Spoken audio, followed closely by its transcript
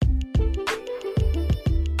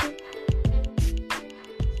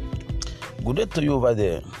Good day to you over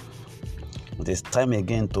there. It is time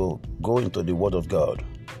again to go into the Word of God.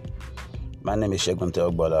 My name is Segun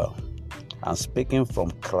Teogbala. I'm speaking from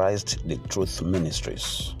Christ the Truth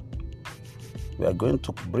Ministries. We are going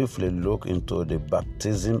to briefly look into the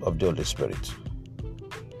baptism of the Holy Spirit.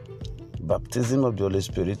 Baptism of the Holy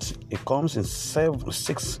Spirit, it comes in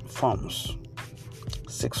six forms.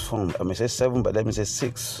 I may say seven, but let me say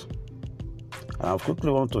six. And I quickly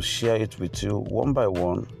want to share it with you one by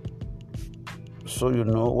one, so you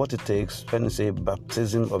know what it takes when you say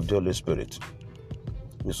baptism of the Holy Spirit.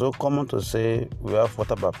 It's so common to say we have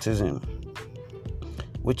water baptism,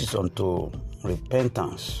 which is unto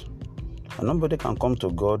repentance. And nobody can come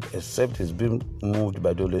to God except he's being moved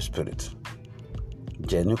by the Holy Spirit.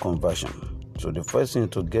 Genuine conversion. So the first thing is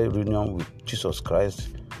to get union with Jesus Christ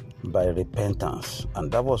by repentance.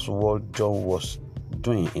 And that was what John was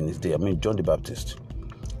doing in his day. John the Baptist.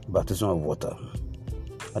 Baptism of water.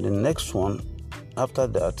 And the next one, after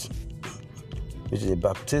that, which is the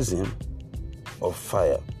baptism of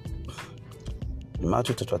fire. In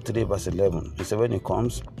Matthew chapter 3 verse 11, he said, when he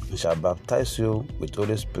comes, he shall baptize you with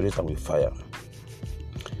Holy Spirit and with fire.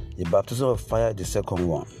 The baptism of fire is the second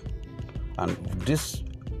one. And this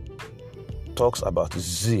talks about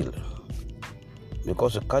zeal.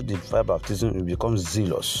 Because you catch the fire baptism, you become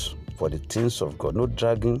zealous for the things of God. No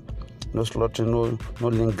dragging, no slaughtering, no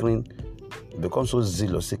lingering. You become so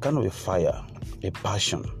zealous. It kind of a fire, a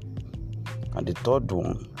passion. And the third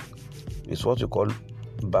one is what we call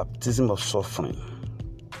baptism of suffering.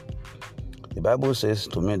 The Bible says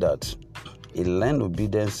to me that he learned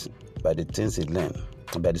obedience by the things he learned,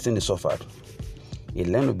 by the things he suffered. He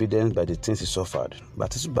learned obedience by the things he suffered.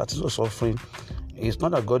 Baptism of suffering is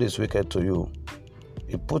not that God is wicked to you.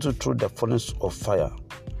 He put you through the furnace of fire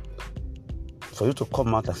for you to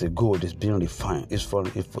come out as a gold is being refined. It's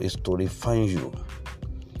to refine you.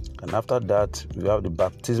 And after that, we have the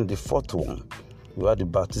baptism, the fourth one. We have the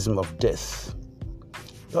baptism of death.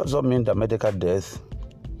 That doesn't mean that medical death.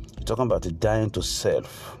 You're talking about the dying to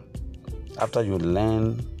self. After you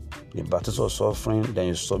learn the baptism of suffering, then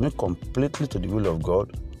you submit completely to the will of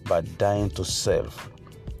God by dying to self.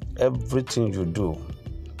 Everything you do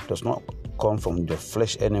does not come from your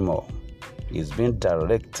flesh anymore. It's being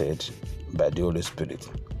directed by the Holy Spirit.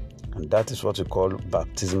 And that is what we call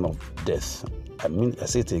baptism of death. I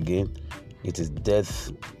say it again, it is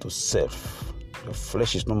death to self. Your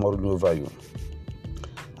flesh is no more ruling over you.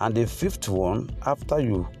 And the fifth one, after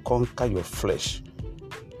you conquer your flesh,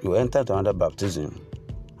 you enter into another baptism,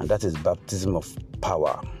 and that is baptism of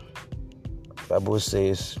power. The Bible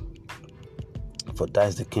says, for that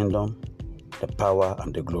is the kingdom, the power,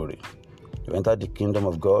 and the glory. You enter the kingdom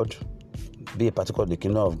of God, be a particle of the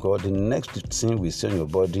kingdom of God. The next thing we see on your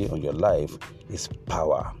body, on your life, is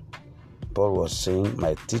power. Paul was saying,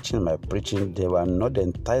 my teaching, my preaching, they were not the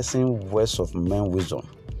enticing words of men's wisdom,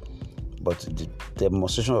 but the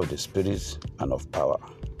demonstration of the Spirit and of power.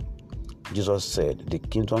 Jesus said, the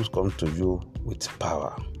kingdoms come to you with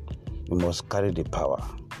power. You must carry the power.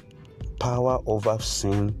 Power over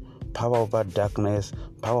sin, power over darkness,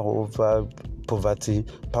 power over poverty,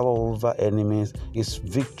 power over enemies is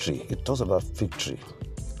victory. It talks about victory.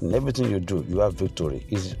 In everything you do, you have victory.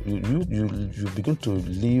 You begin to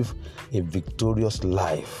live a victorious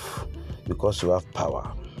life because you have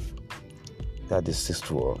power. That's the sixth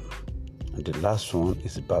one. And the last one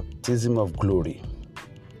is the baptism of glory.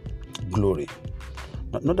 Glory.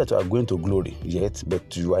 Not that you are going to glory yet,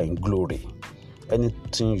 but you are in glory.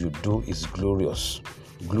 Anything you do is glorious.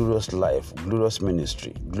 Glorious life, glorious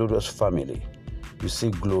ministry, glorious family. You see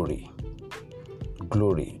glory.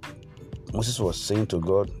 Glory. Moses was saying to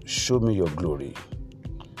God, show me your glory.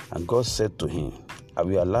 And God said to him, I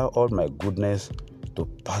will allow all my goodness to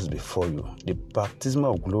pass before you. The baptism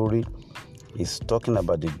of glory is talking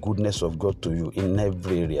about the goodness of God to you in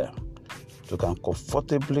every area. You can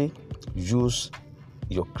comfortably use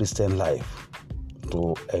your Christian life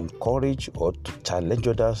to encourage or to challenge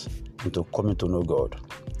others into coming to know God.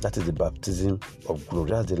 That is the baptism of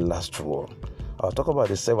glory. That's the last one. I'll talk about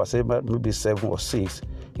the seven. I say maybe 7 or 6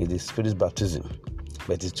 is the Spirit's baptism.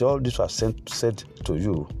 But it's all this was said to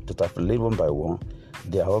you that I've laid one by one.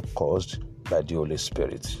 They are all caused by the Holy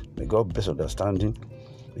Spirit. May God bless understanding.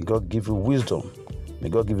 May God give you wisdom. May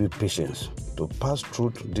God give you patience to pass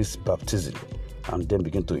through this baptism and then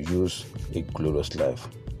begin to use a glorious life.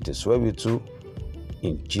 It is well with you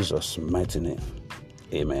in Jesus' mighty name.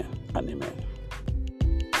 Amen and amen.